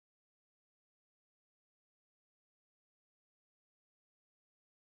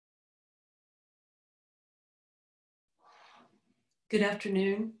Good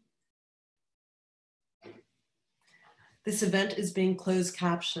afternoon. This event is being closed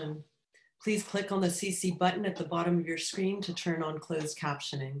captioned. Please click on the CC button at the bottom of your screen to turn on closed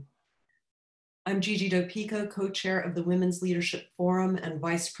captioning. I'm Gigi Dopico, co-chair of the Women's Leadership Forum and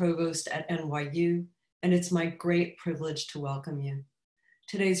vice provost at NYU, and it's my great privilege to welcome you.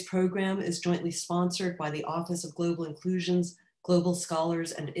 Today's program is jointly sponsored by the Office of Global Inclusion's Global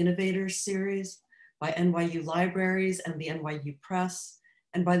Scholars and Innovators series, by NYU Libraries and the NYU Press,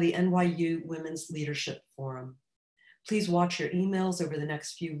 and by the NYU Women's Leadership Forum. Please watch your emails over the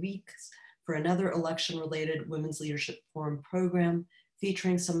next few weeks for another election-related Women's Leadership Forum program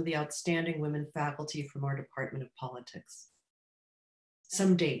featuring some of the outstanding women faculty from our Department of Politics.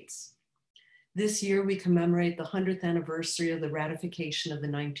 Some dates. This year, we commemorate the 100th anniversary of the ratification of the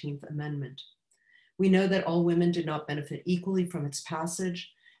 19th Amendment. We know that all women did not benefit equally from its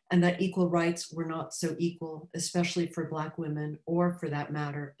passage, and that equal rights were not so equal, especially for Black women, or for that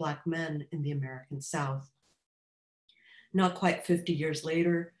matter, Black men in the American South. Not quite 50 years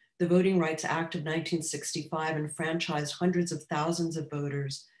later, the Voting Rights Act of 1965 enfranchised hundreds of thousands of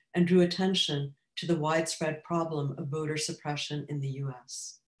voters and drew attention to the widespread problem of voter suppression in the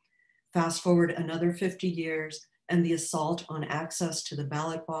US. Fast forward another 50 years, and the assault on access to the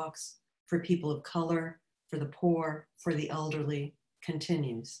ballot box for people of color, for the poor, for the elderly,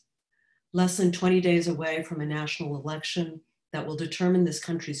 continues. Less than 20 days away from a national election that will determine this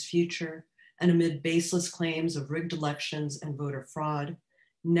country's future, and amid baseless claims of rigged elections and voter fraud,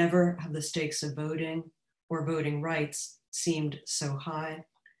 never have the stakes of voting or voting rights seemed so high.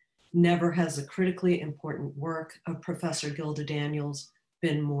 Never has the critically important work of Professor Gilda Daniels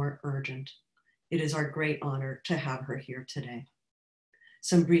been more urgent. It is our great honor to have her here today.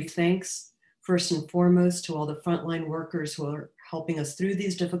 Some brief thanks, first and foremost, to all the frontline workers who are helping us through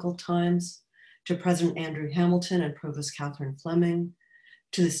these difficult times, to President Andrew Hamilton and Provost Catherine Fleming,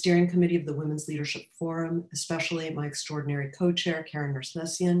 to the steering committee of the Women's Leadership Forum, especially my extraordinary co-chair, Karen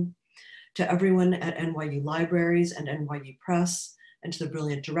Nersmessian, to everyone at NYU Libraries and NYU Press, and to the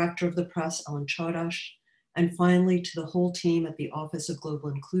brilliant director of the press, Ellen Chodash, and finally to the whole team at the Office of Global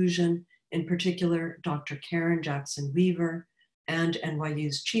Inclusion, in particular, Dr. Karen Jackson Weaver, and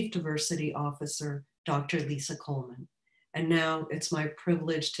NYU's Chief Diversity Officer, Dr. Lisa Coleman. And now it's my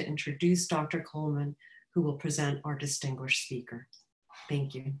privilege to introduce Dr. Coleman, who will present our distinguished speaker.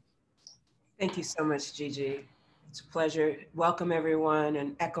 Thank you. Thank you so much, Gigi. It's a pleasure. Welcome, everyone,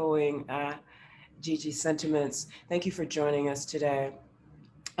 and echoing Gigi's sentiments. Thank you for joining us today.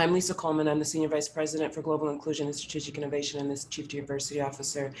 I'm Lisa Coleman. I'm the Senior Vice President for Global Inclusion and Strategic Innovation and the Chief Diversity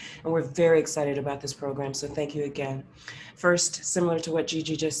Officer. And we're very excited about this program, so thank you again. First, similar to what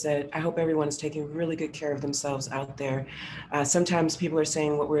Gigi just said, I hope everyone is taking really good care of themselves out there. Sometimes people are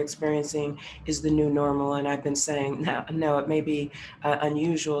saying what we're experiencing is the new normal, and I've been saying, no, it may be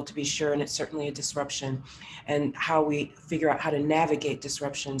unusual to be sure, and it's certainly a disruption. And how we figure out how to navigate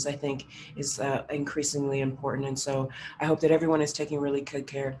disruptions, I think, is increasingly important. And so I hope that everyone is taking really good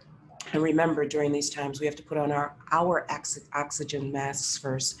care. And remember, during these times, we have to put on our oxygen masks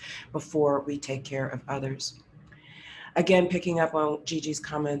first before we take care of others. Again, picking up on Gigi's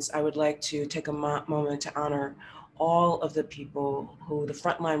comments, I would like to take a moment to honor all of the people who, the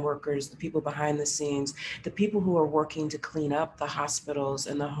frontline workers, the people behind the scenes, the people who are working to clean up the hospitals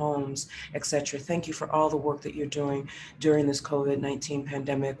and the homes, etc. Thank you for all the work that you're doing during this COVID-19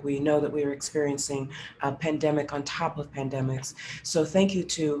 pandemic. We know that we are experiencing a pandemic on top of pandemics. So thank you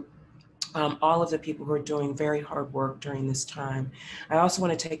to all of the people who are doing very hard work during this time. I also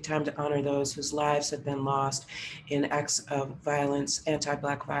want to take time to honor those whose lives have been lost in acts of violence,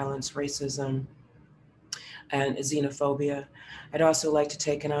 anti-Black violence, racism, and xenophobia. I'd also like to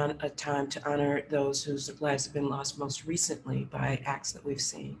take a time to honor those whose lives have been lost most recently by acts that we've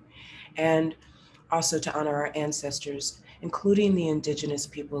seen. And also to honor our ancestors, including the indigenous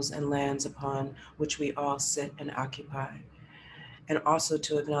peoples and lands upon which we all sit and occupy. And also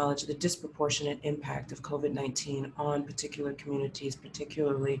to acknowledge the disproportionate impact of COVID-19 on particular communities,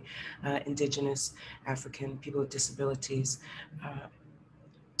 particularly indigenous, African, people with disabilities,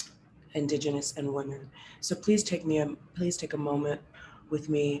 indigenous, and women. So please take a moment with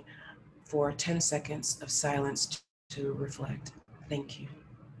me for 10 seconds of silence to reflect. Thank you.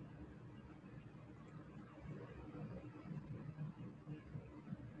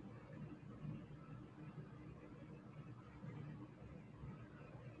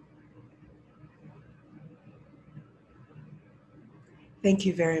 Thank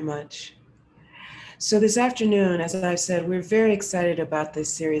you very much. So this afternoon, as I've said, we're very excited about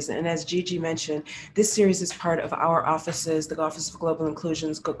this series. And as Gigi mentioned, this series is part of our offices, the Office of Global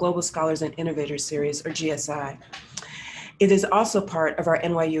Inclusion's Global Scholars and Innovators series, or GSI. It is also part of our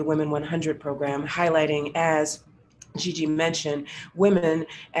NYU Women 100 program, highlighting, as Gigi mentioned, women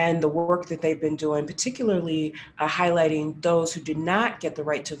and the work that they've been doing, particularly highlighting those who did not get the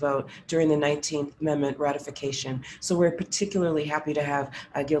right to vote during the 19th Amendment ratification. So we're particularly happy to have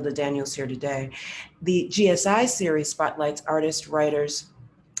Gilda Daniels here today. The GSI series spotlights artists, writers,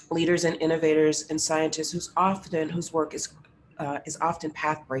 leaders and innovators and scientists whose work is often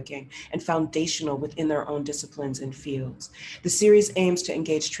path-breaking and foundational within their own disciplines and fields. The series aims to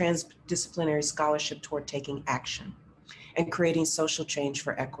engage transdisciplinary scholarship toward taking action and creating social change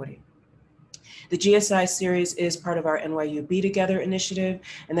for equity. The GSI series is part of our NYU BeTogether initiative,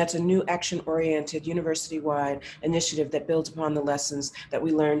 and that's a new action-oriented university-wide initiative that builds upon the lessons that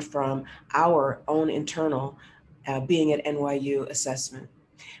we learned from our own internal being at NYU assessment.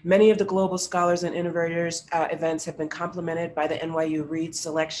 Many of the global scholars and innovators events have been complemented by the NYU Read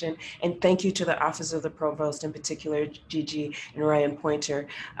selection, and thank you to the Office of the Provost, in particular, Gigi and Ryan Pointer.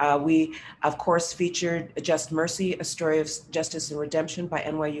 We, of course, featured Just Mercy, A Story of Justice and Redemption by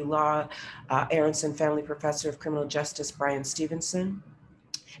NYU Law, Aronson Family Professor of Criminal Justice, Brian Stevenson.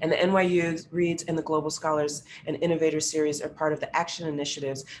 And the NYU Reads and the Global Scholars and Innovators series are part of the action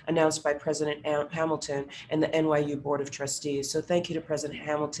initiatives announced by President Hamilton and the NYU Board of Trustees. So thank you to President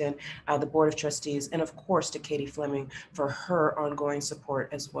Hamilton, the Board of Trustees, and of course to Katie Fleming for her ongoing support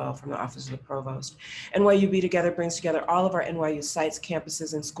as well from the Office of the Provost. NYU BeTogether brings together all of our NYU sites,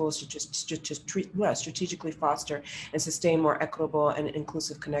 campuses, and schools to strategically foster and sustain more equitable and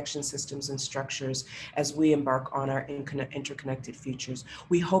inclusive connection systems and structures as we embark on our interconnected futures.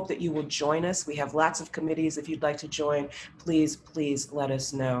 We hope that you will join us. We have lots of committees. If you'd like to join, please let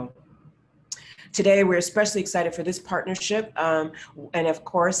us know. Today, we're especially excited for this partnership. And of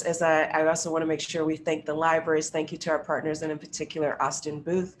course, as I also want to make sure we thank the libraries. Thank you to our partners, and in particular, Austin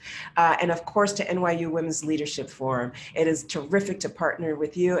Booth. And of course, to NYU Women's Leadership Forum. It is terrific to partner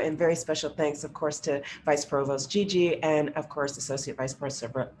with you, and very special thanks, of course, to Vice Provost Gigi, and of course, Associate Vice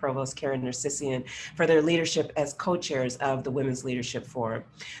Provost Karen Nersessian for their leadership as co-chairs of the Women's Leadership Forum.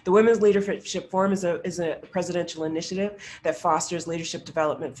 The Women's Leadership Forum is a presidential initiative that fosters leadership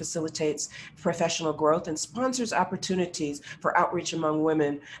development, facilitates professional growth, and sponsors opportunities for outreach among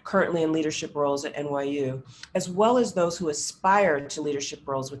women currently in leadership roles at NYU, as well as those who aspire to leadership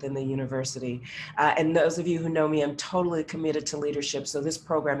roles within the university. And those of you who know me, I'm totally committed to leadership, so this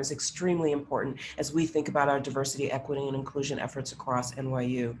program is extremely important as we think about our diversity, equity, and inclusion efforts across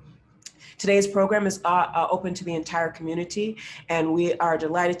NYU. Today's program is open to the entire community, and we are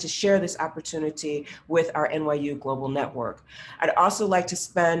delighted to share this opportunity with our NYU Global Network. I'd also like to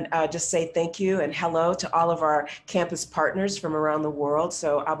just say thank you and hello to all of our campus partners from around the world,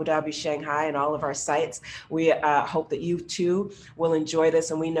 so Abu Dhabi, Shanghai, and all of our sites. We hope that you too will enjoy this,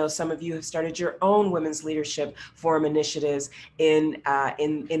 and we know some of you have started your own Women's Leadership Forum initiatives in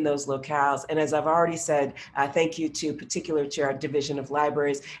those locales. And as I've already said, thank you particularly to our Division of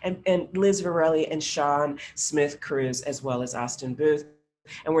Libraries and Liz Varelli and Sean Smith-Cruz, as well as Austin Booth.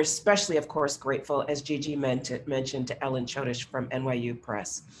 And we're especially, of course, grateful, as Gigi mentioned, to Ellen Chotish from NYU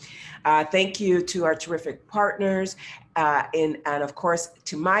Press. Thank you to our terrific partners, and of course,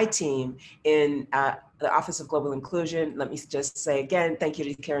 to my team in the Office of Global Inclusion. Let me just say again, thank you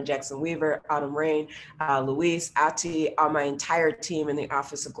to Karen Jackson-Weaver, Autumn Rain, Luis, Ati, my entire team in the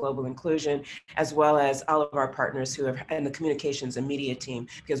Office of Global Inclusion, as well as all of our partners who have, and the communications and media team,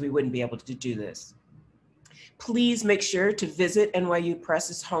 because we wouldn't be able to do this. Please make sure to visit NYU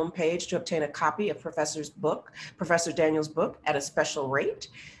Press's homepage to obtain a copy of Professor Daniels' book at a special rate.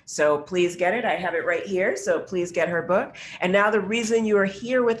 So please get it. I have it right here. So please get her book. And now the reason you are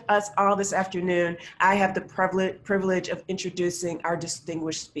here with us all this afternoon, I have the privilege of introducing our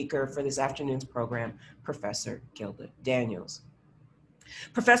distinguished speaker for this afternoon's program, Professor Gilda Daniels.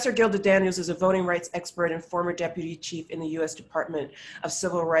 Professor Gilda Daniels is a voting rights expert and former deputy chief in the U.S. Department of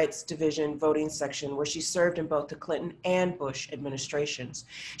Civil Rights Division voting section, where she served in both the Clinton and Bush administrations.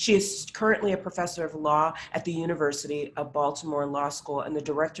 She is currently a professor of law at the University of Baltimore Law School and the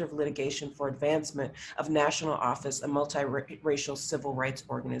director of litigation for advancement of National Office, a multiracial civil rights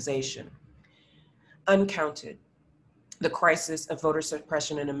organization. Uncounted, The Crisis of Voter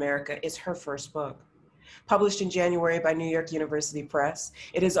Suppression in America is her first book. Published in January by New York University Press,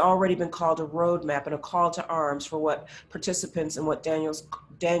 it has already been called a roadmap and a call to arms for what participants in what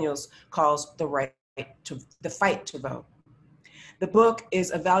Daniels calls the fight to vote. The book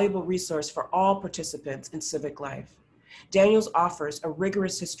is a valuable resource for all participants in civic life. Daniels offers a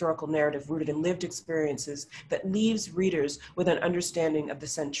rigorous historical narrative rooted in lived experiences that leaves readers with an understanding of the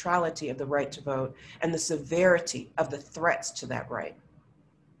centrality of the right to vote and the severity of the threats to that right.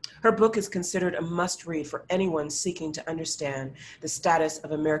 Her book is considered a must-read for anyone seeking to understand the status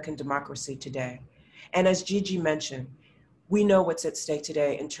of American democracy today. And as Gigi mentioned, we know what's at stake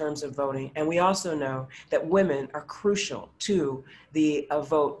today in terms of voting, and we also know that women are crucial to the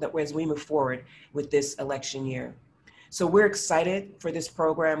vote that as we move forward with this election year. So we're excited for this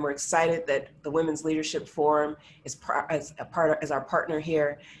program. We're excited that the Women's Leadership Forum is our partner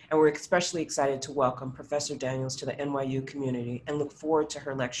here, and we're especially excited to welcome Professor Daniels to the NYU community and look forward to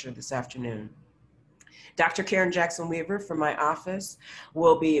her lecture this afternoon. Dr. Karen Jackson Weaver from my office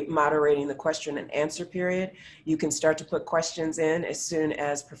will be moderating the question and answer period. You can start to put questions in as soon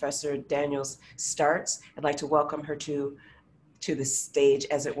as Professor Daniels starts. I'd like to welcome her to the stage,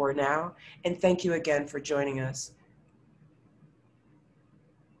 as it were, now. And thank you again for joining us.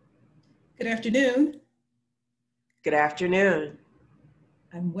 Good afternoon. Good afternoon.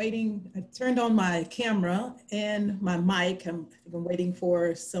 I'm waiting. I turned on my camera and my mic. I'm waiting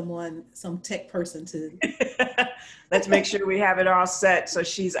for some tech person to. Let's make sure we have it all set so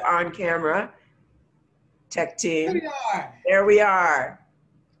she's on camera. Tech team. There we are. There we are.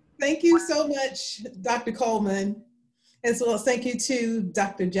 Thank you so much, Dr. Coleman, as well as thank you to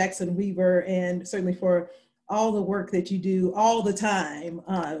Dr. Jackson Weaver, and certainly for all the work that you do all the time.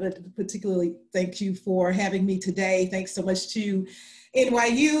 But particularly thank you for having me today. Thanks so much to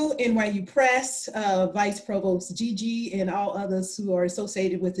NYU Press, Vice Provost Gigi, and all others who are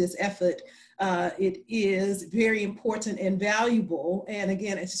associated with this effort. It is very important and valuable. And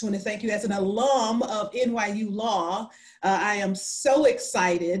again, I just want to thank you as an alum of NYU Law. I am so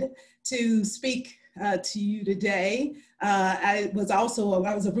excited to speak to you today. I was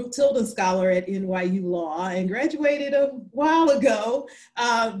a Ruth Tilden Scholar at NYU Law and graduated a while ago,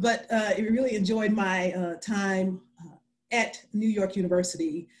 but I really enjoyed my time at New York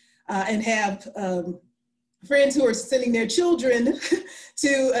University and have friends who are sending their children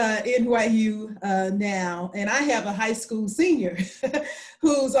to NYU now. And I have a high school senior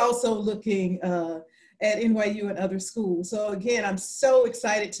who's also looking at NYU and other schools. So again, I'm so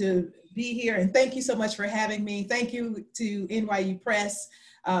excited to be here, and thank you so much for having me. Thank you to NYU Press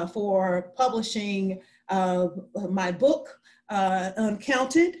for publishing my book,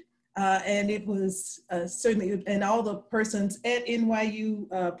 Uncounted. And it was certainly, and all the persons at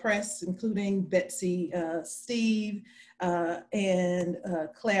NYU Press, including Betsy, Steve, and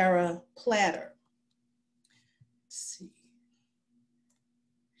Clara Platter. Let's see.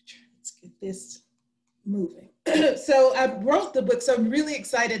 Let's get this moving. So I wrote the book, so I'm really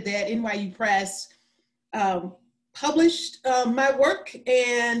excited that NYU Press published my work.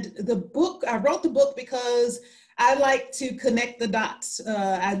 And I wrote the book because I like to connect the dots.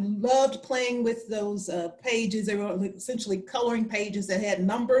 I loved playing with those pages. They were essentially coloring pages that had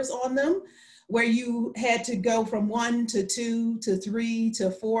numbers on them, where you had to go from 1 to 2 to 3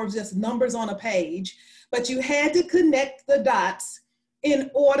 to 4, just numbers on a page. But you had to connect the dots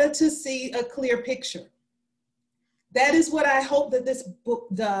in order to see a clear picture. That is what I hope that this book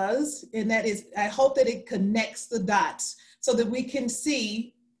does, and that is, I hope that it connects the dots so that we can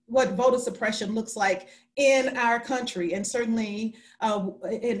see what voter suppression looks like in our country, and certainly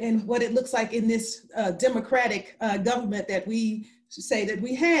in what it looks like in this democratic government that we say that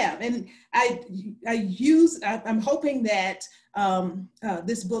we have. And I'm hoping that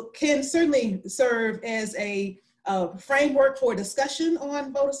this book can certainly serve as a framework for discussion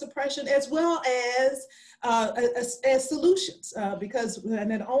on voter suppression, as well as solutions, because I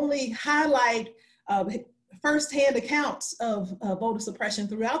not only highlight firsthand accounts of voter suppression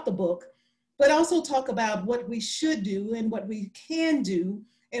throughout the book, but also talk about what we should do and what we can do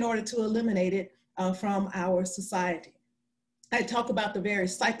in order to eliminate it from our society. I talk about the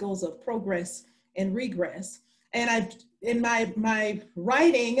various cycles of progress and regress. And in my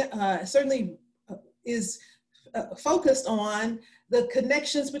writing certainly is focused on the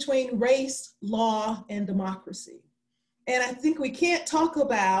connections between race, law, and democracy. And I think we can't talk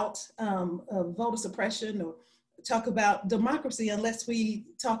about voter suppression or talk about democracy unless we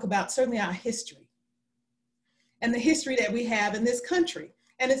talk about certainly our history and the history that we have in this country.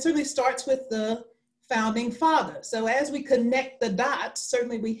 And it certainly starts with the founding fathers. So as we connect the dots,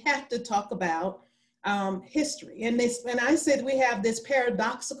 certainly we have to talk about history. And I said we have this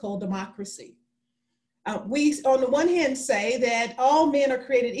paradoxical democracy. We, on the one hand, say that all men are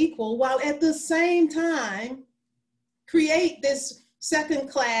created equal, while at the same time create this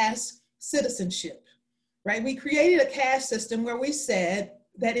second-class citizenship, right? We created a caste system where we said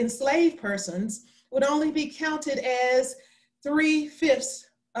that enslaved persons would only be counted as 3/5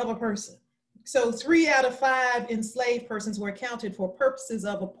 of a person. So 3 out of 5 enslaved persons were counted for purposes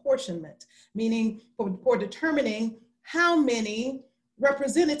of apportionment, meaning for determining how many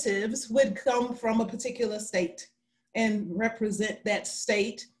representatives would come from a particular state and represent that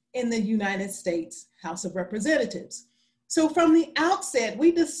state in the United States House of Representatives. So from the outset,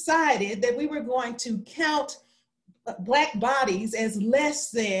 we decided that we were going to count Black bodies as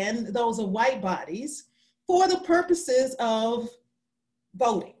less than those of white bodies for the purposes of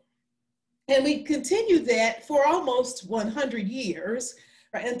voting. And we continued that for almost 100 years,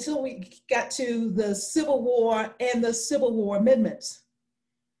 right, until we got to the Civil War and the Civil War amendments.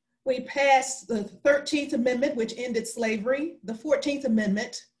 We passed the 13th Amendment, which ended slavery. The 14th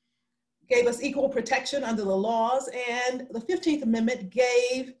Amendment gave us equal protection under the laws, and the 15th Amendment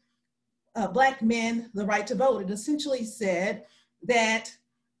gave Black men the right to vote. It essentially said that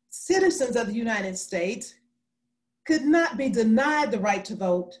citizens of the United States could not be denied the right to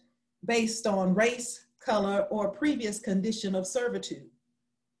vote based on race, color, or previous condition of servitude.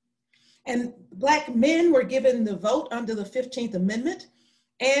 And Black men were given the vote under the 15th Amendment,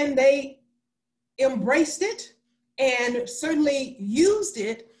 and they embraced it and certainly used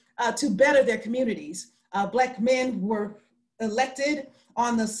it to better their communities. Black men were elected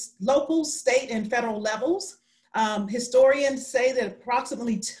on the local, state, and federal levels. Historians say that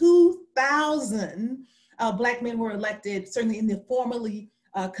approximately 2,000 Black men were elected, certainly in the formerly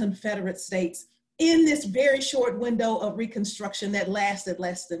Confederate states, in this very short window of Reconstruction that lasted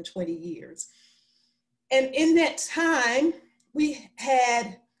less than 20 years. And in that time, we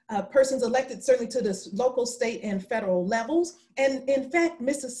had persons elected certainly to the local, state, and federal levels. And in fact,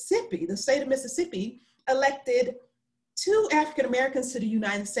 Mississippi, the state of Mississippi, elected 2 African Americans to the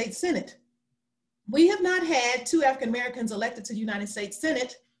United States Senate. We have not had 2 African Americans elected to the United States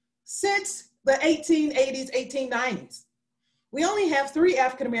Senate since the 1880s, 1890s. We only have 3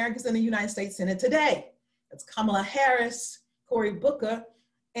 African Americans in the United States Senate today. That's Kamala Harris, Cory Booker,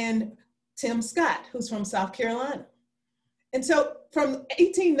 and Tim Scott, who's from South Carolina. And so from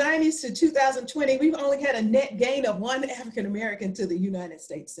 1890s to 2020, we've only had a net gain of 1 African American to the United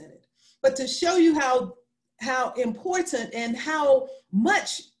States Senate. But to show you how important and how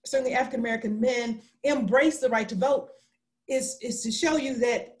much certainly African American men embrace the right to vote is to show you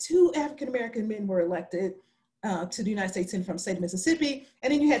that 2 African American men were elected to the United States Senate from the state of Mississippi.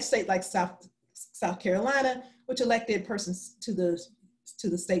 And then you had states like South Carolina, which elected persons to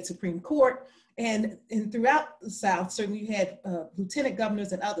the state Supreme Court. And throughout the South, certainly you had lieutenant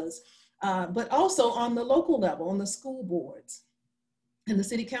governors and others, but also on the local level, on the school boards and the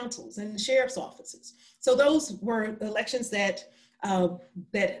city councils and the sheriff's offices. So those were elections that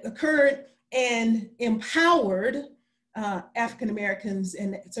occurred and empowered African Americans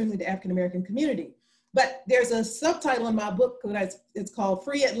and certainly the African American community. But there's a subtitle in my book, it's called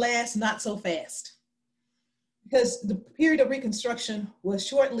Free at Last, Not So Fast. Because the period of Reconstruction was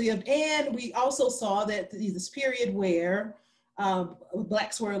short-lived, and we also saw that this period where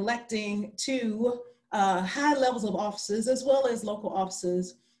Blacks were electing to high levels of offices as well as local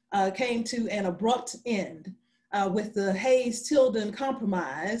offices came to an abrupt end with the Hayes-Tilden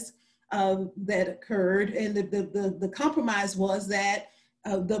Compromise that occurred. And the compromise was that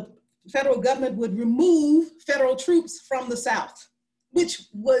the federal government would remove federal troops from the South, which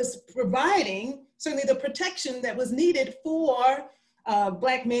was providing certainly the protection that was needed for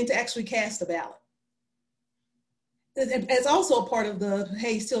Black men to actually cast a ballot. As also a part of the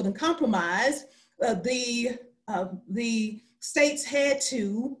Hayes-Tilden Compromise, the states had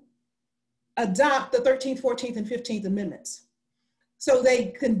to adopt the 13th, 14th, and 15th Amendments. So they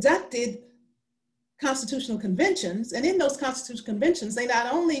conducted constitutional conventions, and in those constitutional conventions, they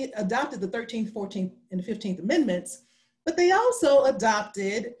not only adopted the 13th, 14th, and 15th Amendments, but they also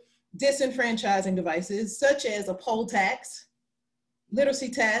adopted disenfranchising devices such as a poll tax, literacy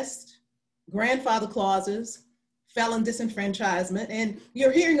test, grandfather clauses, felon disenfranchisement. And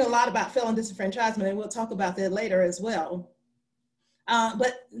you're hearing a lot about felon disenfranchisement, and we'll talk about that later as well.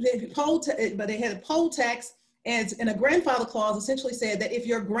 But they had a poll tax, and a grandfather clause essentially said that if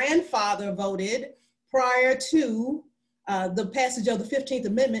your grandfather voted prior to the passage of the 15th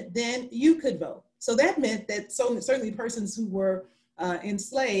Amendment, then you could vote. So that meant that certainly persons who were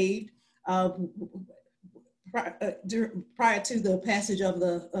enslaved prior to the passage of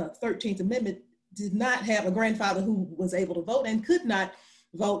the 13th Amendment did not have a grandfather who was able to vote and could not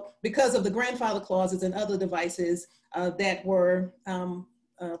vote because of the grandfather clauses and other devices that were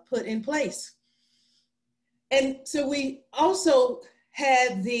put in place. And so we also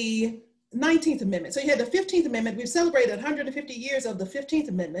had the 19th Amendment. So you had the 15th Amendment. We've celebrated 150 years of the 15th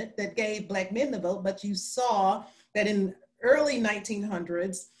Amendment that gave Black men the vote, but you saw that in early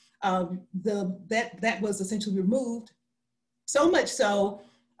 1900s, that was essentially removed. So much so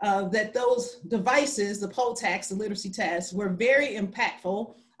that those devices, the poll tax, the literacy test, were very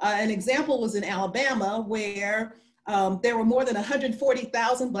impactful. An example was in Alabama, where there were more than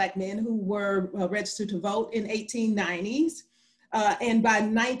 140,000 Black men who were registered to vote in 1890s. And by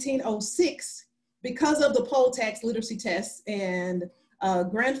 1906, because of the poll tax, literacy test, and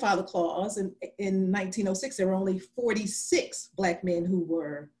grandfather clause, in 1906, there were only 46 Black men who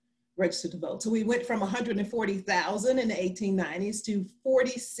were registered to vote. So we went from 140,000 in the 1890s to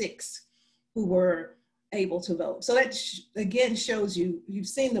 46 who were able to vote. So that again shows you've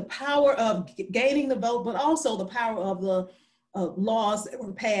seen the power of gaining the vote, but also the power of the laws that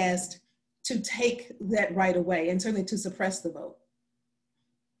were passed to take that right away and certainly to suppress the vote.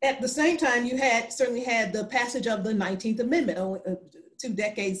 At the same time, you certainly had the passage of the 19th Amendment, 2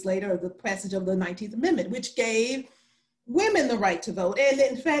 decades later, the passage of the 19th Amendment, which gave women the right to vote. And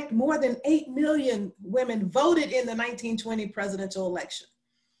in fact, more than 8 million women voted in the 1920 presidential election.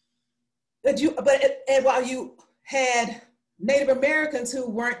 And while you had Native Americans who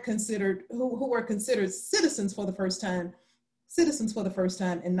weren't considered, who were considered citizens for the first time in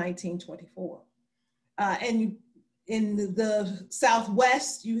 1924. And in the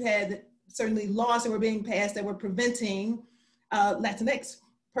Southwest, you had certainly laws that were being passed that were preventing Latinx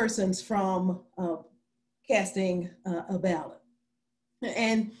persons from casting a ballot.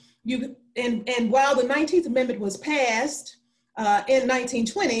 And while the 19th Amendment was passed in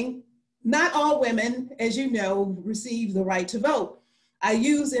 1920, not all women, as you know, received the right to vote. I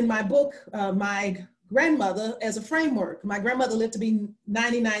use in my book my grandmother as a framework. My grandmother lived to be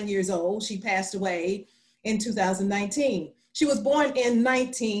 99 years old. She passed away in 2019. She was born in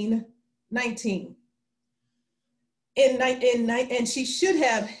 1919. And she should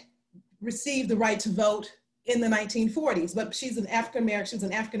have received the right to vote in the 1940s, but she's an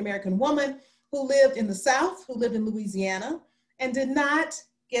African-American woman who lived in the South, who lived in Louisiana, and did not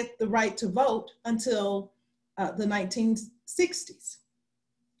get the right to vote until the 1960s.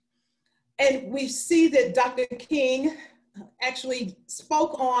 And we see that Dr. King actually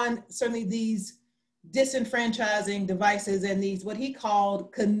spoke on certainly these disenfranchising devices and these, what he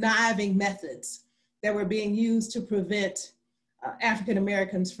called conniving methods that were being used to prevent African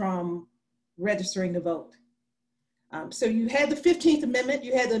Americans from registering to vote. So you had the 15th Amendment,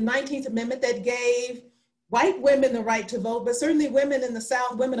 you had the 19th Amendment that gave white women the right to vote, but certainly women in the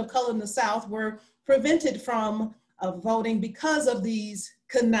South, women of color in the South, were prevented from voting because of these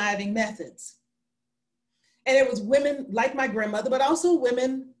conniving methods. And it was women like my grandmother, but also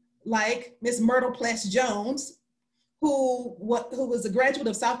women like Miss Myrtle Pless Jones, who was a graduate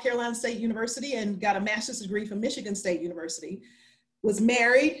of South Carolina State University and got a master's degree from Michigan State University, was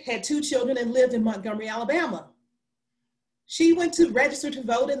married, had 2 children, and lived in Montgomery, Alabama. She went to register to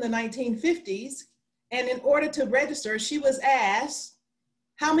vote in the 1950s, and in order to register, she was asked,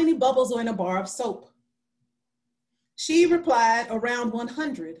 how many bubbles are in a bar of soap? She replied, around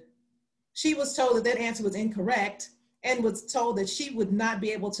 100. She was told that that answer was incorrect and was told that she would not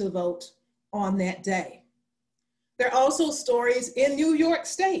be able to vote on that day. There are also stories in New York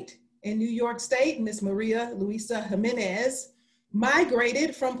State. In New York State, Miss Maria Luisa Jimenez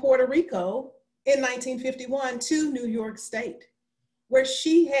migrated from Puerto Rico in 1951 to New York State, where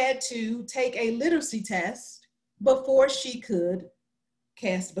she had to take a literacy test before she could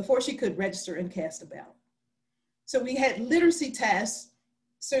register and cast a ballot. So we had literacy tests,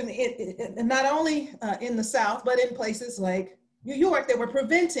 certainly not only in the South, but in places like New York that were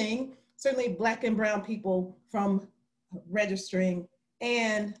preventing certainly Black and brown people from registering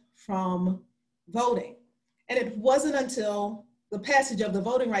and from voting. And it wasn't until the passage of the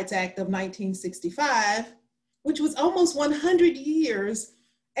Voting Rights Act of 1965, which was almost 100 years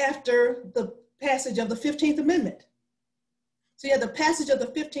after the passage of the 15th Amendment. So you had the passage of the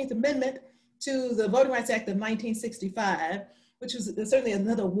 15th Amendment to the Voting Rights Act of 1965, which was certainly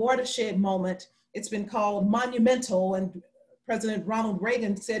another watershed moment. It's been called monumental, and President Ronald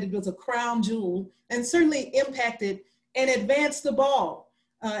Reagan said it was a crown jewel, and certainly impacted and advanced the ball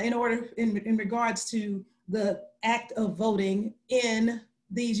in regards to the act of voting in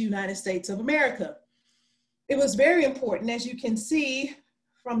these United States of America. It was very important, as you can see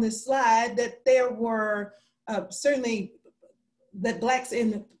from this slide, that there were certainly that Blacks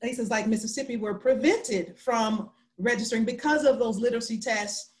in places like Mississippi were prevented from registering because of those literacy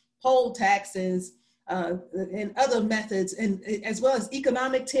tests, poll taxes, and other methods, and as well as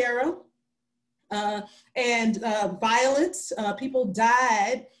economic terror and violence. People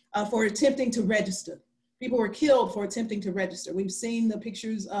died for attempting to register. People were killed for attempting to register. We've seen the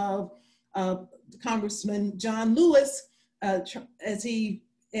pictures of Congressman John Lewis as he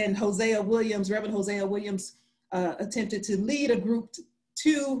and Hosea Williams, Reverend Hosea Williams, attempted to lead a group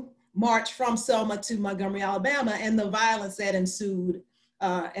to march from Selma to Montgomery, Alabama, and the violence that ensued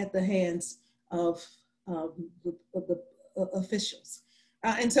at the hands of the officials.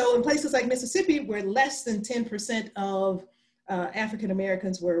 And so in places like Mississippi, where less than 10% of African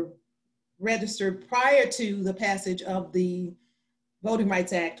Americans were registered prior to the passage of the Voting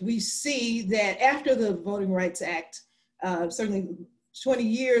Rights Act, we see that after the Voting Rights Act, certainly 20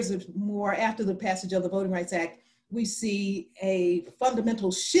 years or more after the passage of the Voting Rights Act, we see a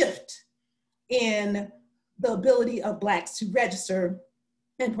fundamental shift in the ability of Blacks to register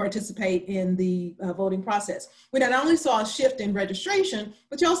and participate in the voting process. We not only saw a shift in registration,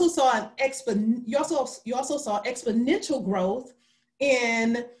 but you also saw exponential growth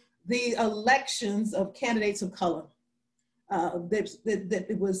in the elections of candidates of color.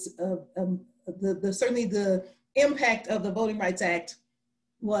 It was certainly the impact of the Voting Rights Act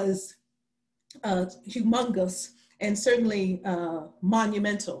was humongous and certainly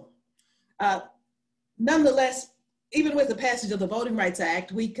monumental. Nonetheless, even with the passage of the Voting Rights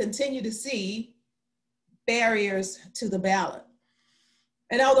Act, we continue to see barriers to the ballot.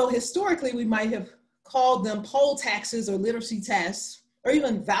 And although historically we might have called them poll taxes or literacy tests, or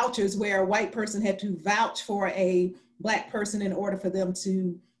even vouchers where a white person had to vouch for a Black person in order for them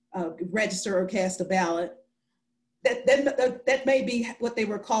to register or cast a ballot, that may be what they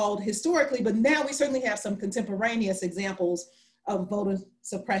were called historically, but now we certainly have some contemporaneous examples of voter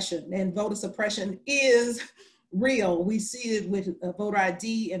suppression, and voter suppression is real. We see it with voter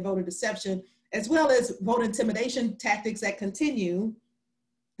ID and voter deception, as well as voter intimidation tactics that continue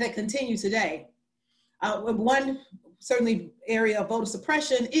today. One certainly area of voter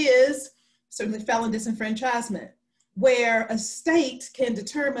suppression is certainly felon disenfranchisement, where a state can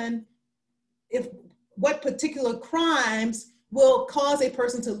determine what particular crimes will cause a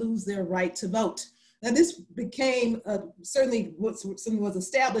person to lose their right to vote. Now this became certainly was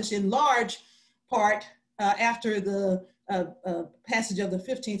established in large part after the passage of the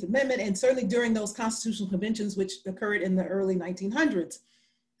 15th Amendment, and certainly during those constitutional conventions which occurred in the early 1900s.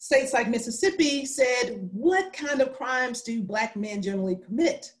 States like Mississippi said, what kind of crimes do Black men generally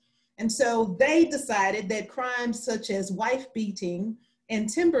commit? And so they decided that crimes such as wife beating and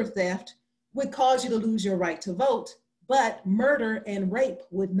timber theft would cause you to lose your right to vote, but murder and rape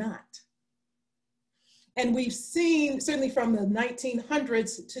would not. And we've seen, certainly from the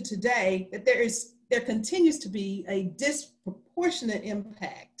 1900s to today, that there continues to be a disproportionate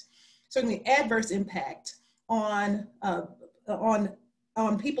impact, certainly adverse impact on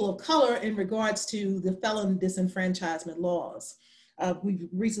people of color in regards to the felon disenfranchisement laws. We've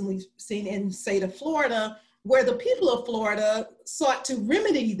recently seen in the state of Florida, where the people of Florida sought to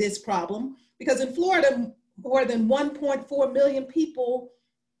remedy this problem, because in Florida, more than 1.4 million people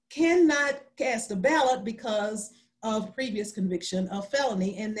cannot cast a ballot because of previous conviction of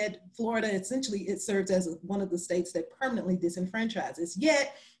felony, and that Florida essentially, it serves as one of the states that permanently disenfranchises.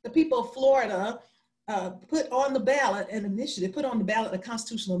 Yet the people of Florida put on the ballot a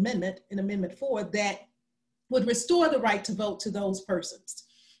constitutional amendment, in Amendment 4, that would restore the right to vote to those persons,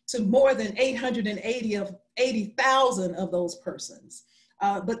 to more than 880,000 of those persons.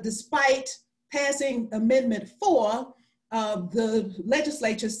 But despite passing Amendment 4, the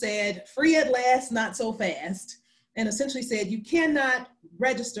legislature said, free at last, not so fast, and essentially said you cannot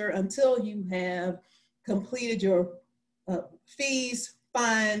register until you have completed your fees,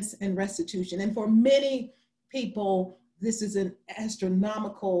 fines, and restitution. And for many people, this is an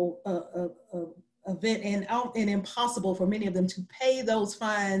astronomical event, and impossible for many of them to pay those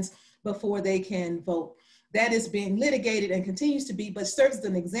fines before they can vote. That is being litigated and continues to be, but serves as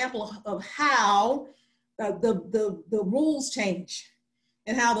an example of how the rules change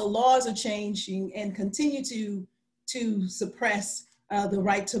and how the laws are changing and continue to suppress the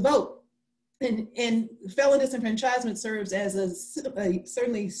right to vote. And felon disenfranchisement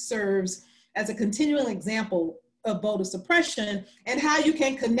certainly serves as a continual example of voter suppression, and how you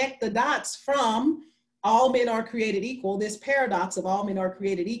can connect the dots from all men are created equal, this paradox of all men are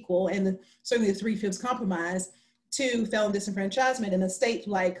created equal, and certainly the 3/5 compromise, to felon disenfranchisement in a state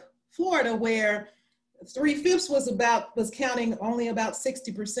like Florida, where 3/5 was counting only about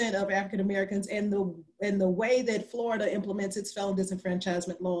 60% of African Americans, and the way that Florida implements its felon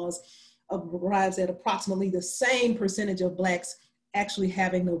disenfranchisement laws arrives at approximately the same percentage of Blacks actually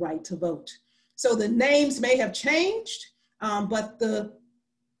having the right to vote. So the names may have changed, but the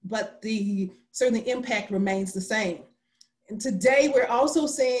certainly impact remains the same. And today we're also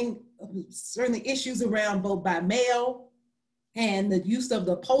seeing certainly issues around vote by mail and the use of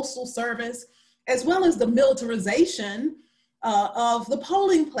the postal service, as well as the militarization of the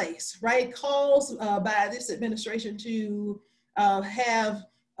polling place, right? Calls by this administration to have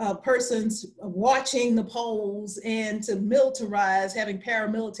persons watching the polls and to militarize, having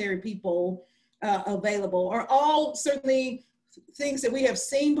paramilitary people available, are all certainly things that we have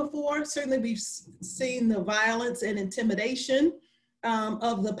seen before. Certainly we've seen the violence and intimidation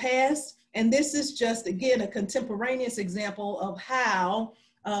of the past. And this is just, again, a contemporaneous example of how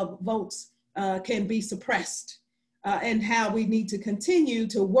votes can be suppressed and how we need to continue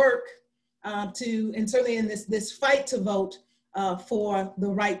to work and certainly in this fight to vote for the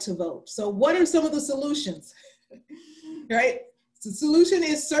right to vote. So what are some of the solutions, right? The solution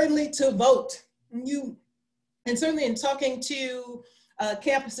is certainly to vote. And certainly in talking to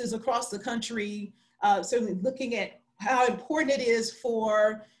campuses across the country, certainly looking at how important it is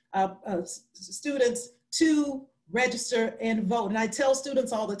for students to register and vote. And I tell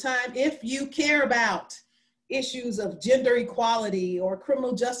students all the time, if you care about issues of gender equality or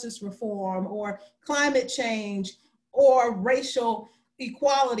criminal justice reform or climate change or racial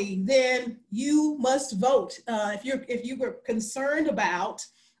equality, then you must vote. If you were concerned about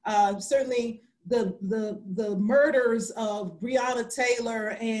certainly the murders of Breonna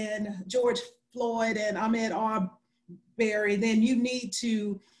Taylor and George Floyd and Ahmaud Arbery, then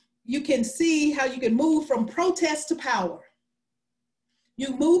you can see how you can move from protest to power.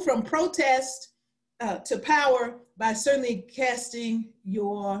 You move from protest to power by certainly casting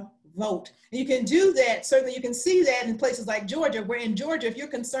your vote. And you can do that, certainly you can see that in places like Georgia, where in Georgia, if you're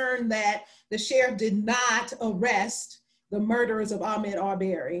concerned that the sheriff did not arrest the murderers of Ahmaud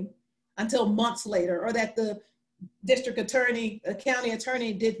Arbery until months later, or that the district attorney, the county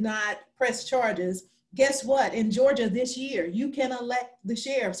attorney did not press charges, guess what? In Georgia this year, you can elect the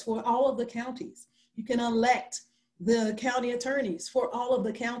sheriffs for all of the counties. You can elect the county attorneys for all of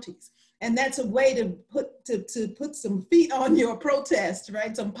the counties. And that's a way to put some feet on your protest,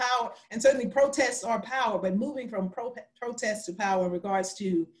 right? Some power, and certainly protests are power, but moving from protest to power in regards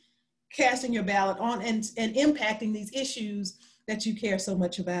to casting your ballot on and impacting these issues that you care so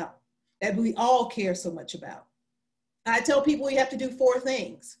much about, that we all care so much about. I tell people you have to do 4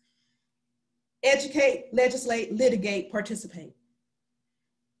 things: educate, legislate, litigate, participate.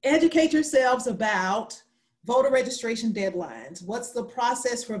 Educate yourselves about voter registration deadlines. What's the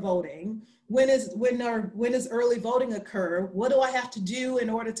process for voting? When does early voting occur? What do I have to do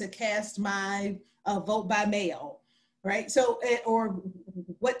in order to cast my vote by mail, right? So, or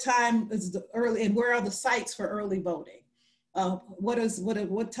what time is the early, and where are the sites for early voting?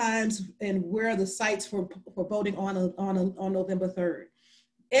 What times and where are the sites for voting on November 3rd?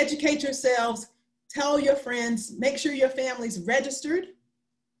 Educate yourselves, tell your friends, make sure your family's registered,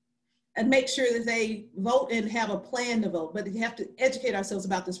 and make sure that they vote and have a plan to vote. But you have to educate ourselves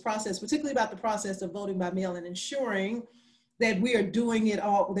about this process, particularly about the process of voting by mail, and ensuring that we are doing it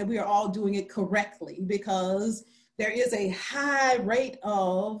all, that we are all doing it correctly, because there is a high rate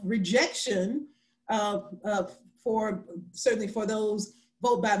of rejection certainly for those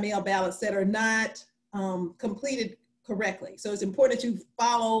vote by mail ballots that are not completed correctly. So it's important that you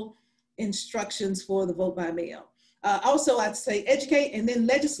follow instructions for the vote by mail. Also, I'd say educate and then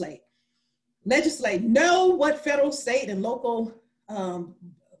legislate. Legislate, know what federal, state, and local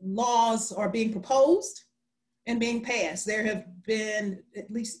laws are being proposed and being passed. There have been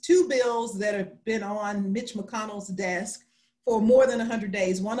at least 2 bills that have been on Mitch McConnell's desk for more than 100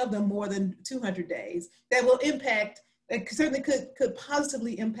 days, one of them more than 200 days, that will impact, that certainly could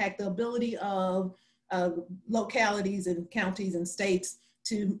positively impact the ability of localities and counties and states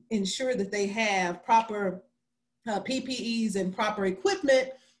to ensure that they have proper PPEs and proper equipment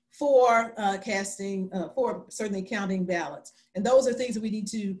for for certainly counting ballots. And those are things that we need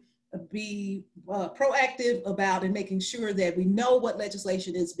to be proactive about, and making sure that we know what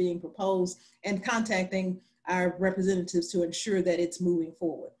legislation is being proposed and contacting our representatives to ensure that it's moving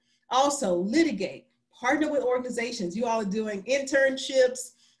forward. Also, litigate, partner with organizations. You all are doing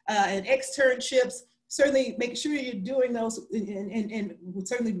internships and externships. Certainly make sure you're doing those, and would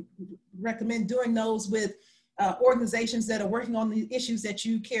certainly recommend doing those with organizations that are working on the issues that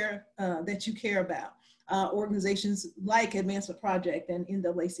you care about. Organizations like Advancement Project and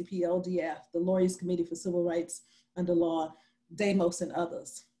NAACP, LDF, the Lawyers Committee for Civil Rights Under Law, DEMOS, and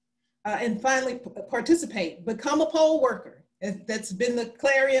others. And finally, participate, become a poll worker. That's been the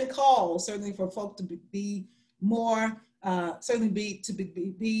clarion call, certainly for folk to be more, certainly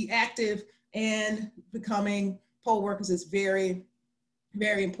be active, and becoming poll workers is very,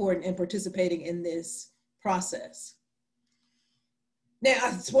 very important in participating in this process. Now,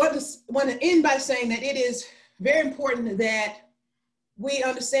 I want to end by saying that it is very important that we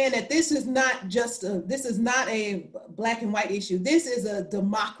understand that this is not just this is not a black and white issue. This is a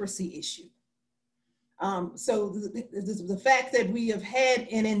democracy issue. So the fact that we have had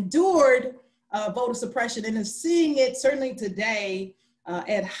and endured voter suppression and are seeing it certainly today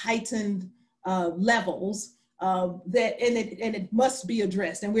at heightened levels, it must be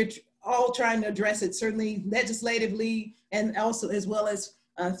addressed. And we're all trying to address it, certainly legislatively and also as well as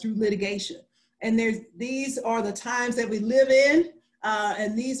through litigation. And these are the times that we live in,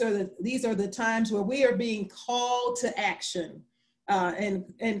 and these are the times where we are being called to action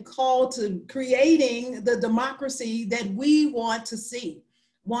and called to creating the democracy that we want to see,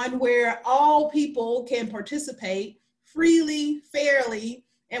 one where all people can participate freely, fairly,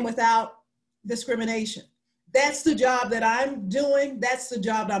 and without discrimination. That's the job that I'm doing. That's the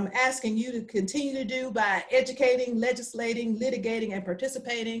job I'm asking you to continue to do by educating, legislating, litigating, and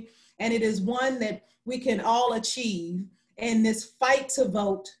participating. And it is one that we can all achieve in this fight to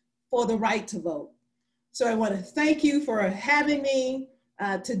vote for the right to vote. So I want to thank you for having me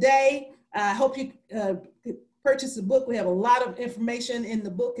today. I hope you purchase the book. We have a lot of information in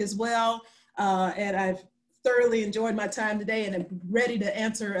the book as well. And I've thoroughly enjoyed my time today and I'm ready to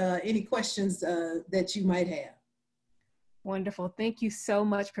answer any questions that you might have. Wonderful. Thank you so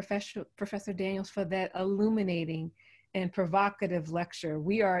much, Professor Daniels, for that illuminating and provocative lecture.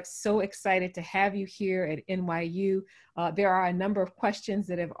 We are so excited to have you here at NYU. There are a number of questions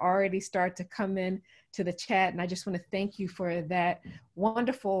that have already started to come in to the chat, and I just want to thank you for that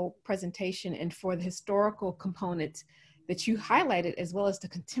wonderful presentation and for the historical components that you highlighted, as well as the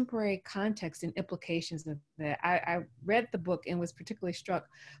contemporary context and implications of that. I read the book and was particularly struck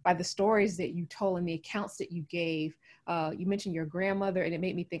by the stories that you told and the accounts that you gave. You mentioned your grandmother, and it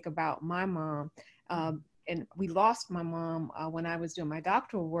made me think about my mom. And we lost my mom when I was doing my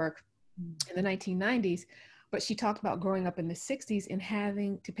doctoral work in the 1990s, but she talked about growing up in the 60s and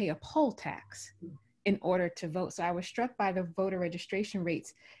having to pay a poll tax in order to vote. So I was struck by the voter registration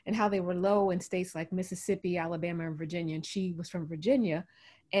rates and how they were low in states like Mississippi, Alabama, and Virginia. And she was from Virginia.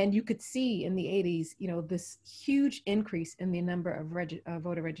 And you could see in the 80s, you know, this huge increase in the number of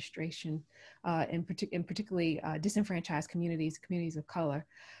voter registration, in particularly disenfranchised communities of color.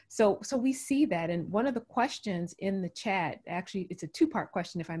 So we see that. And one of the questions in the chat, actually, it's a two-part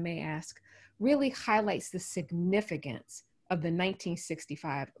question, if I may ask, really highlights the significance of the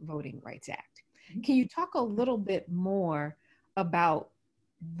 1965 Voting Rights Act. Can you talk a little bit more about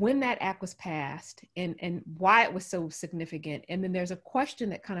when that act was passed and why it was so significant? And then there's a question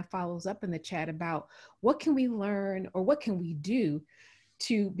that kind of follows up in the chat about what can we learn or what can we do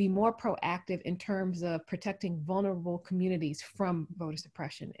to be more proactive in terms of protecting vulnerable communities from voter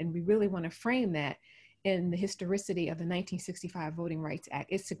suppression? And we really want to frame that in the historicity of the 1965 Voting Rights Act,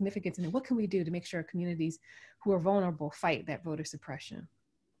 its significance, and then what can we do to make sure communities who are vulnerable fight that voter suppression?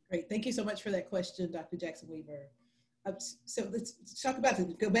 Great, thank you so much for that question, Dr. Jackson Weaver. So let's talk about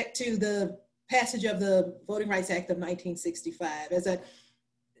go back to the passage of the Voting Rights Act of 1965. As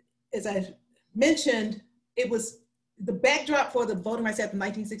I mentioned, it was the backdrop for the Voting Rights Act of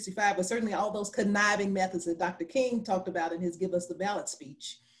 1965 was certainly all those conniving methods that Dr. King talked about in his Give Us the Ballot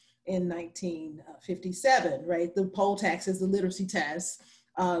speech in 1957, right? The poll taxes, the literacy tests,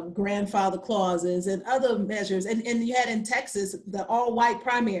 grandfather clauses and other measures. And you had in Texas, the all-white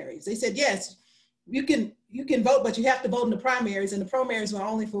primaries. They said, yes, you can vote, but you have to vote in the primaries, and the primaries were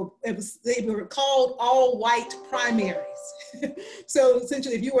only for, they were called all-white primaries. So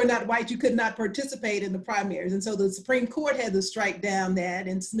essentially, if you were not white, you could not participate in the primaries. And so the Supreme Court had to strike down that,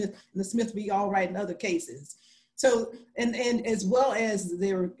 and the Smith v. Allwright and other cases. So, and as well as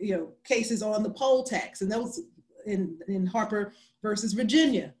there were, you know, cases on the poll tax, and those in Harper versus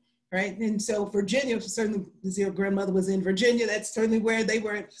Virginia, right? And so Virginia, certainly, your grandmother was in Virginia. That's certainly where they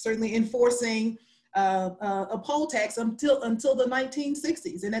were certainly enforcing a poll tax until the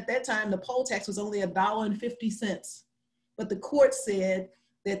 1960s. And at that time, the poll tax was only $1.50. But the court said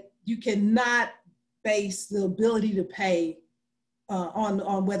that you cannot base the ability to pay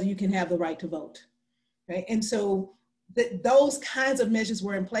on whether you can have the right to vote, right? And so those kinds of measures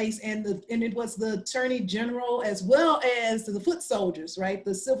were in place, and it was the Attorney General as well as the foot soldiers, right?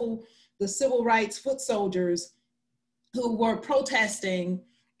 The civil rights foot soldiers who were protesting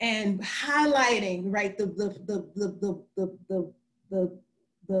and highlighting, right,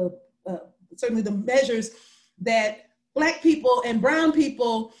 certainly the measures that Black people and brown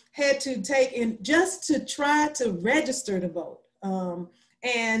people had to take in just to try to register to vote.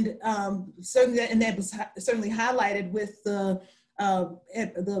 Certainly, and that was certainly highlighted with the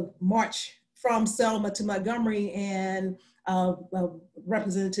march from Selma to Montgomery and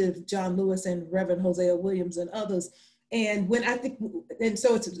Representative John Lewis and Reverend Hosea Williams and others. And when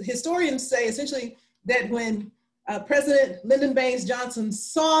so historians say essentially that when President Lyndon Baines Johnson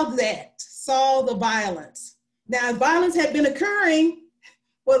saw saw the violence. Now, violence had been occurring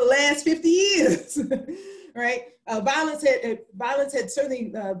for the last 50 years, right? Violence had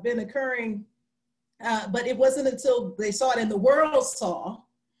certainly been occurring, but it wasn't until they saw it and the world saw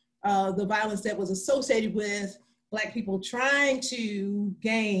the violence that was associated with Black people trying to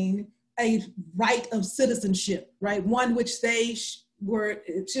gain a right of citizenship, right? One which they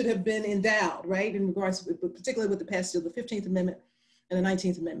should have been endowed, right? In regards, particularly with the passage of the 15th Amendment and the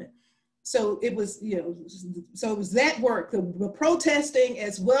 19th Amendment. So it was, so it was that work, the protesting,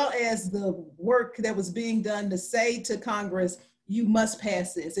 as well as the work that was being done to say to Congress, you must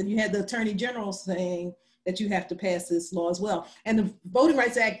pass this. And you had the Attorney General saying that you have to pass this law as well. And the Voting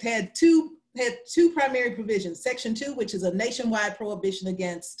Rights Act had two primary provisions. Section 2, which is a nationwide prohibition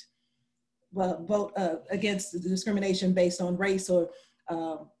against against the discrimination based on race or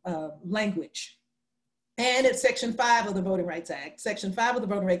language. And it's Section 5 of the Voting Rights Act. Section 5 of the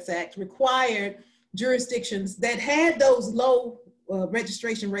Voting Rights Act required jurisdictions that had those low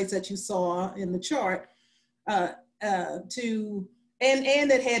registration rates that you saw in the chart and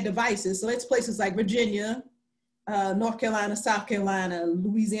that had devices. So it's places like Virginia, North Carolina, South Carolina,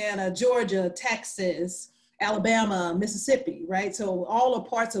 Louisiana, Georgia, Texas, Alabama, Mississippi, right? So all are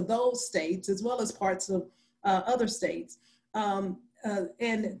parts of those states, as well as parts of other states.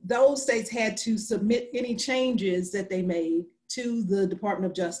 And those states had to submit any changes that they made to the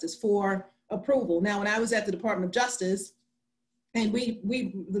Department of Justice for approval. Now, when I was at the Department of Justice, and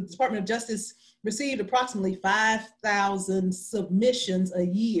the Department of Justice received approximately 5,000 submissions a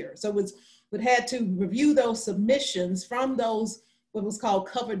year. So it had to review those submissions from those, what was called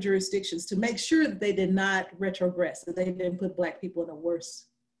covered jurisdictions, to make sure that they did not retrogress, that they didn't put Black people in a worse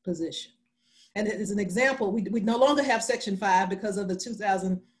position. And as an example, we no longer have Section 5 because of the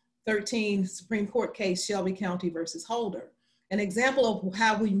 2013 Supreme Court case, Shelby County versus Holder. An example of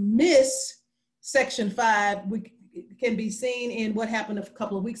how we miss Section 5 can be seen in what happened a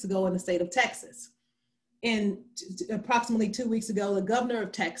couple of weeks ago in the state of Texas. Approximately 2 weeks ago, the governor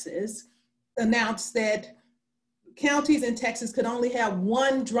of Texas announced that counties in Texas could only have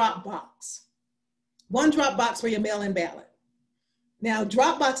one drop box for your mail-in ballot. Now,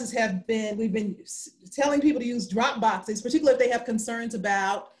 drop boxes we've been telling people to use drop boxes, particularly if they have concerns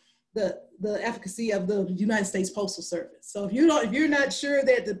about the efficacy of the United States Postal Service. So if you're not sure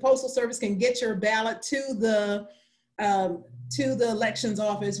that the Postal Service can get your ballot to the elections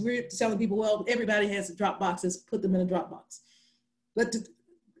office, we're telling people, well, everybody has drop boxes, put them in a drop box. But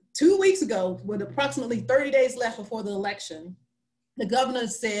 2 weeks ago, with approximately 30 days left before the election, the governor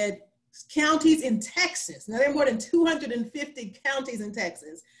said, counties in Texas, now there are more than 250 counties in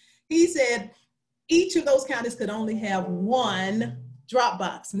Texas. He said each of those counties could only have one drop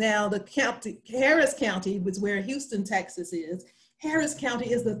box. Now the county, Harris County, which is where Houston, Texas is, Harris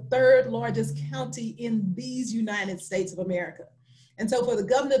County is the third largest county in these United States of America. And so for the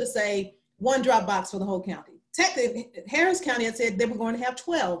governor to say one drop box for the whole county, technically Harris County had said they were going to have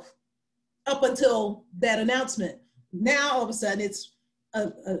 12 up until that announcement. Now all of a sudden it's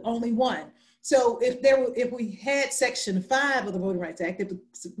only one. So if we had Section 5 of the Voting Rights Act, if the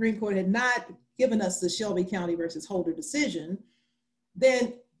Supreme Court had not given us the Shelby County versus Holder decision,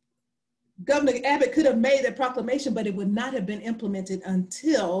 then Governor Abbott could have made that proclamation, but it would not have been implemented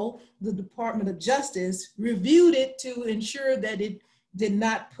until the Department of Justice reviewed it to ensure that it did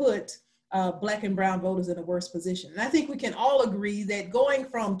not put Black and brown voters in a worse position. And I think we can all agree that going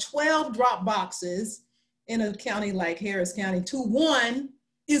from 12 drop boxes in a county like Harris County to one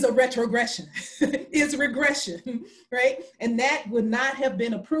is a retrogression, is regression, right? And that would not have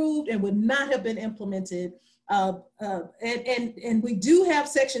been approved and would not have been implemented. And we do have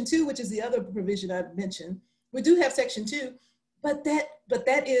Section 2, which is the other provision I mentioned. We do have Section 2, but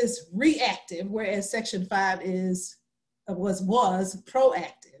that is reactive, whereas Section 5 was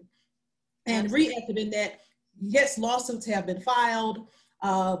proactive. And reactive in that, yes, lawsuits have been filed,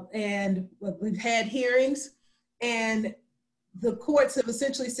 and we've had hearings, and the courts have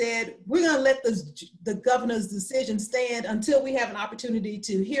essentially said, we're going to let the governor's decision stand until we have an opportunity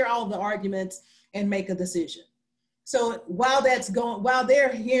to hear all the arguments and make a decision. So while they're scheduling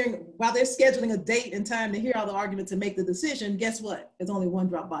a date and time to hear all the arguments and make the decision, guess what? There's only one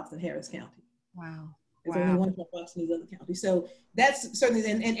drop box in Harris County. Wow. There's only one drop box in these other counties. So that's certainly,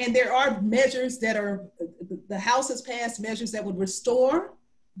 and there are measures that the House has passed measures that would restore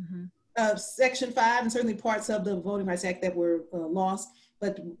Section 5 and certainly parts of the Voting Rights Act that were lost,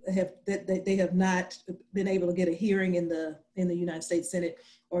 but they have not been able to get a hearing in the United States Senate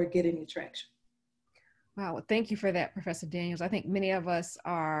or get any traction. Wow, well, thank you for that, Professor Daniels. I think many of us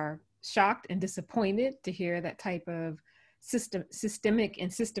are shocked and disappointed to hear that type of systemic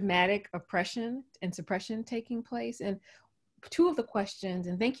and systematic oppression and suppression taking place. And two of the questions,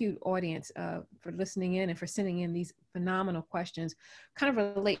 and thank you audience for listening in and for sending in these phenomenal questions, kind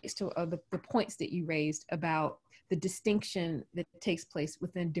of relates to the points that you raised about the distinction that takes place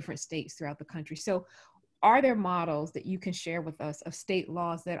within different states throughout the country. So are there models that you can share with us of state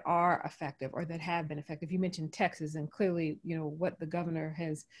laws that are effective or that have been effective? You mentioned Texas, and clearly, you know, what the governor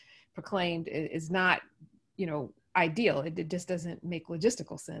has proclaimed is not, you know, ideal. It just doesn't make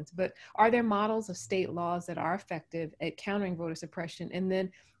logistical sense. But are there models of state laws that are effective at countering voter suppression? And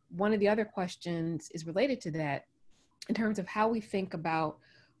then one of the other questions is related to that in terms of how we think about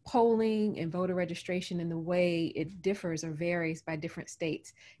polling and voter registration and the way it differs or varies by different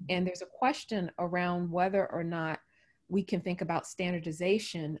states. And there's a question around whether or not we can think about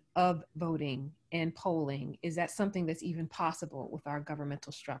standardization of voting and polling. Is that something that's even possible with our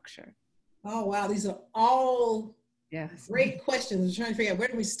governmental structure? Oh, wow. These are all yes. Great questions. I'm trying to figure out where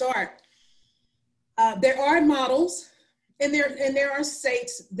do we start. There are models, and there are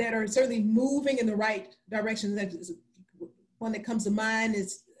states that are certainly moving in the right direction. One that comes to mind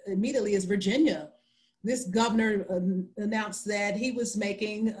immediately is Virginia. This governor announced that he was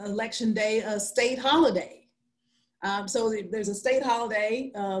making Election Day a state holiday. So there's a state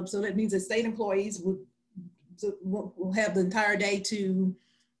holiday, so that means that state employees will have the entire day to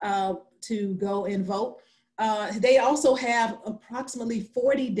go and vote. They also have approximately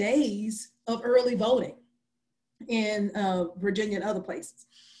 40 days of early voting in Virginia and other places.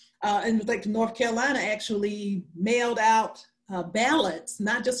 And like North Carolina actually mailed out ballots,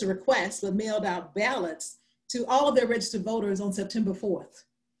 not just a request, but mailed out ballots to all of their registered voters on September 4th,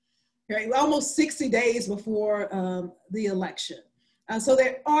 right? Almost 60 days before the election. So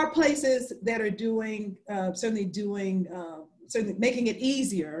there are places that are certainly making it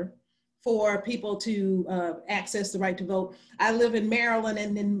easier for people to access the right to vote. I live in Maryland,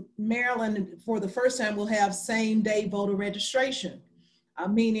 and in Maryland, for the first time, we'll have same-day voter registration,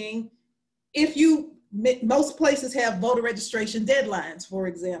 meaning most places have voter registration deadlines. For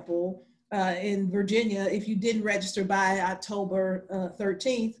example, in Virginia, if you didn't register by October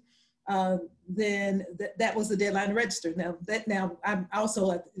 13th, then that was the deadline to register. Now I'm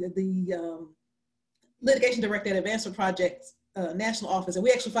also at the litigation director at Advancement Project's national office, and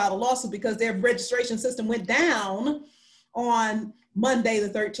we actually filed a lawsuit because their registration system went down on Monday the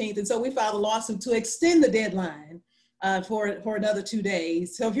 13th, and so we filed a lawsuit to extend the deadline for another 2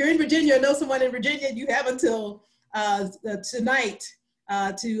 days. So if you're in Virginia or know someone in Virginia, you have until tonight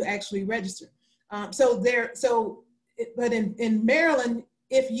to actually register. But in Maryland,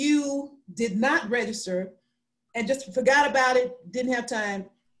 if you did not register and just forgot about it, didn't have time,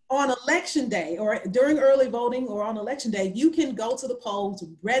 on election day or during early voting or on election day, you can go to the polls,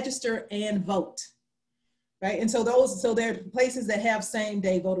 register, and vote, right? And so there are places that have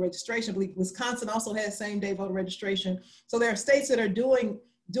same-day voter registration. I believe Wisconsin also has same-day voter registration. So there are states that are doing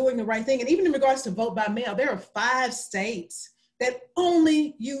the right thing. And even in regards to vote by mail, there are 5 states that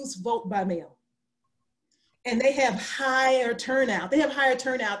only use vote by mail. And they have higher turnout. They have higher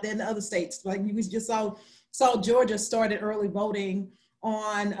turnout than the other states. Like we just saw Georgia started early voting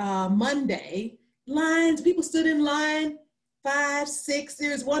on Monday. People stood in line 5, 6.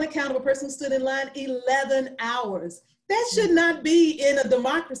 There's one account of a person who stood in line 11 hours. That should not be in a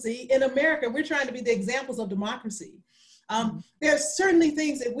democracy. In America, we're trying to be the examples of democracy. There are certainly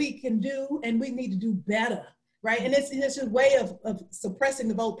things that we can do and we need to do better, right? And it's just a way of suppressing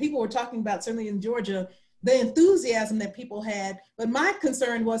the vote. People were talking about, certainly in Georgia, the enthusiasm that people had, but my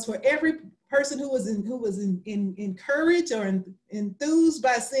concern was for every person who was encouraged or enthused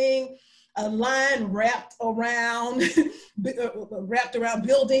by seeing a line wrapped around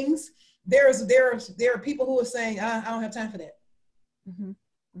buildings. There are people who are saying, I don't have time for that. Mm-hmm.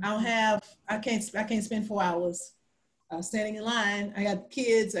 I can't spend 4 hours standing in line. I got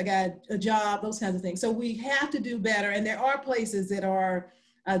kids, I got a job, those kinds of things. So we have to do better, and there are places that are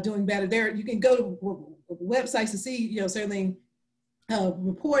doing better. There, you can go to websites to see, certainly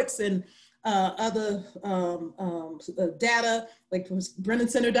reports and other data, like from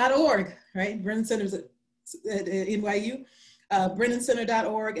BrennanCenter.org, right? Brennan Center's at NYU,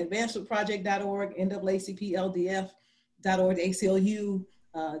 BrennanCenter.org, AdvancementProject.org, NAACP-LDF.org, ACLU,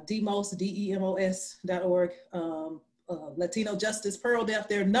 DEMOS, DEMOS.org, Latino Justice, Pearl Deaf.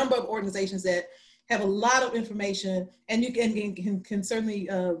 There are a number of organizations that have a lot of information, and you can certainly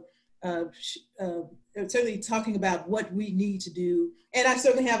certainly talking about what we need to do. And I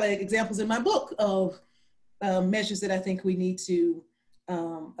certainly have examples in my book of measures that I think we need to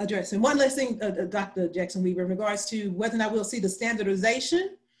address. And one last thing, Dr. Jackson Weaver, in regards to whether or not we'll see the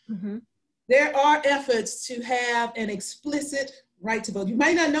standardization. Mm-hmm. there are efforts to have an explicit right to vote. You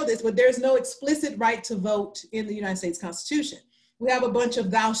might not know this, but there's no explicit right to vote in the United States Constitution. We have a bunch of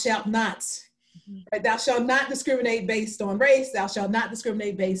thou shalt nots. Right? Thou shalt not discriminate based on race. Thou shalt not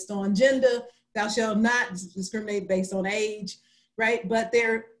discriminate based on gender. Thou shalt not discriminate based on age. Right? But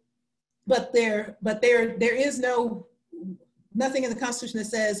there is nothing in the Constitution that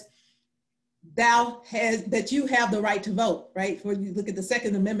says that you have the right to vote. Right? When you look at the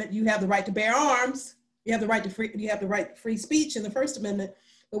Second Amendment, you have the right to bear arms. You have the right to free speech in the First Amendment,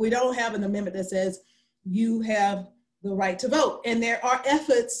 but we don't have an amendment that says you have the right to vote. And there are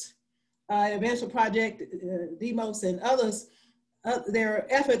efforts, Advancement Project, Demos, and others. There are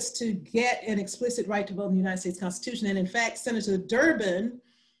efforts to get an explicit right to vote in the United States Constitution. And in fact, Senator Durbin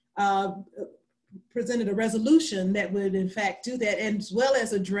presented a resolution that would in fact do that, as well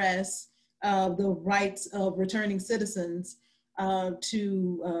as address the rights of returning citizens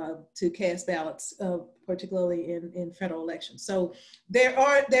to cast ballots, particularly in federal elections. So there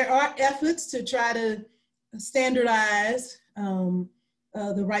are efforts to try to standardize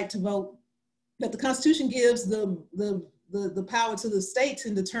the right to vote, but the Constitution gives the power to the states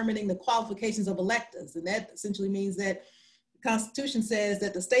in determining the qualifications of electors, and that essentially means that the Constitution says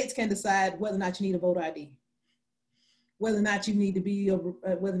that the states can decide whether or not you need a voter ID, whether or not you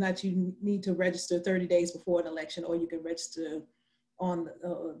need to register 30 days before an election, or you can register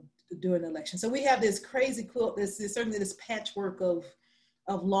during the election. So we have this crazy quilt, certainly this patchwork of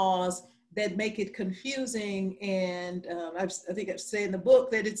laws that make it confusing. And I think I've said in the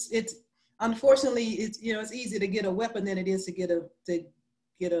book that it's unfortunately it's easier to get a weapon than it is to get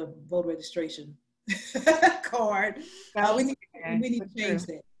a voter registration card. We need to change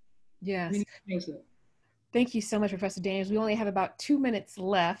that. Yes. We need to change that. Thank you so much, Professor Daniels. We only have about 2 minutes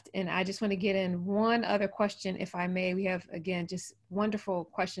left, and I just want to get in one other question, if I may. We have, again, just wonderful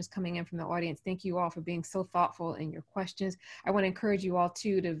questions coming in from the audience. Thank you all for being so thoughtful in your questions. I want to encourage you all,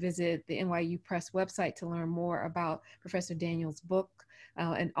 too, to visit the NYU Press website to learn more about Professor Daniels' book.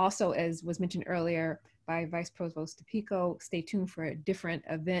 And also, as was mentioned earlier by Vice Provost DePico, stay tuned for different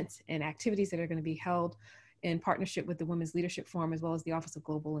events and activities that are going to be held in partnership with the Women's Leadership Forum, as well as the Office of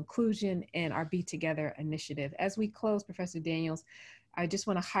Global Inclusion and our BeTogether initiative. As we close, Professor Daniels, I just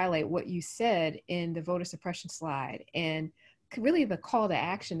want to highlight what you said in the voter suppression slide, and really the call to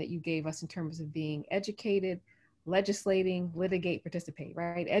action that you gave us in terms of being educated, legislating, litigate, participate,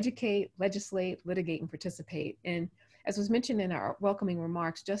 right? Educate, legislate, litigate, and participate. And as was mentioned in our welcoming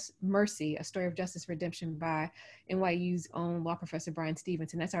remarks, Just Mercy, A Story of Justice Redemption by NYU's own law professor, Brian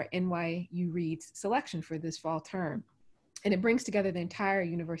Stevenson. That's our NYU Reads selection for this fall term. And it brings together the entire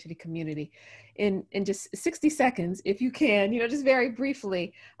university community. In just 60 seconds, if you can, just very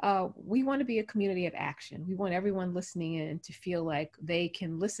briefly, we want to be a community of action. We want everyone listening in to feel like they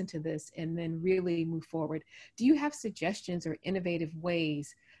can listen to this and then really move forward. Do you have suggestions or innovative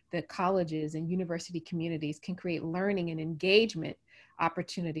ways that colleges and university communities can create learning and engagement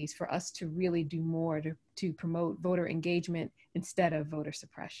opportunities for us to really do more to promote voter engagement instead of voter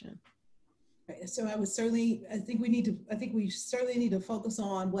suppression? So I think we certainly need to focus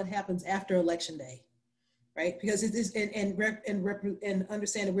on what happens after Election Day, right? Because it is, and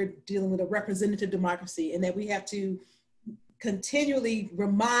understand that we're dealing with a representative democracy, and that we have to continually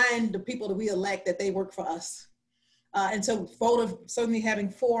remind the people that we elect that they work for us. And so certainly having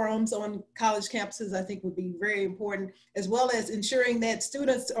forums on college campuses, I think, would be very important, as well as ensuring that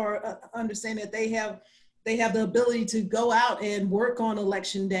students understand that they have the ability to go out and work on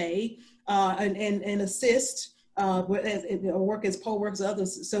Election Day and assist, work as poll workers,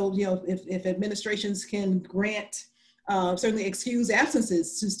 others. So, if administrations can grant certainly excuse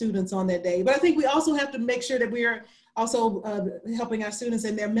absences to students on that day. But I think we also have to make sure that we are also helping our students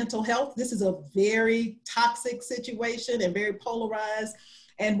in their mental health. This is a very toxic situation and very polarized.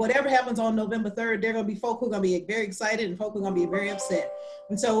 And whatever happens on November 3rd, there are going to be folk who are going to be very excited and folk who are going to be very upset.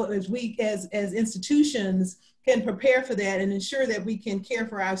 And so if we as institutions can prepare for that and ensure that we can care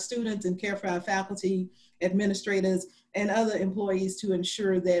for our students and care for our faculty, administrators, and other employees to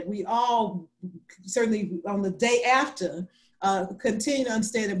ensure that we all, certainly on the day after, continue to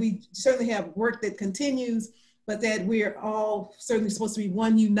understand that we certainly have work that continues, but that we're all certainly supposed to be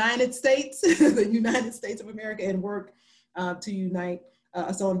one United States, the United States of America, and work to unite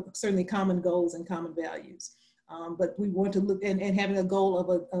us on certainly common goals and common values. But we want to look, and having a goal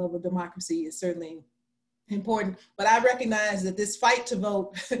of a democracy is certainly important. But I recognize that this fight to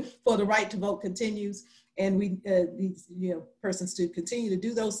vote for the right to vote continues, and we need persons to continue to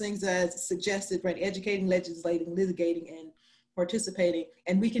do those things as suggested, right? Educating, legislating, litigating, and participating.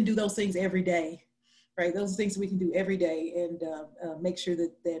 And we can do those things every day. right? Those are things we can do every day and make sure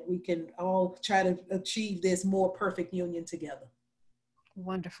that we can all try to achieve this more perfect union together.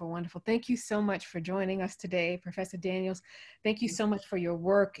 Wonderful, wonderful. Thank you so much for joining us today, Professor Daniels. Thank you so much for your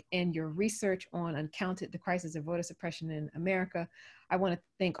work and your research on Uncounted, the Crisis of Voter Suppression in America. I want to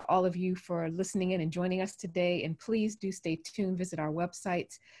thank all of you for listening in and joining us today. And please do stay tuned, visit our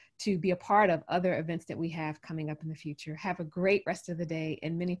websites to be a part of other events that we have coming up in the future. Have a great rest of the day,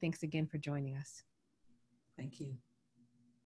 and many thanks again for joining us. Thank you.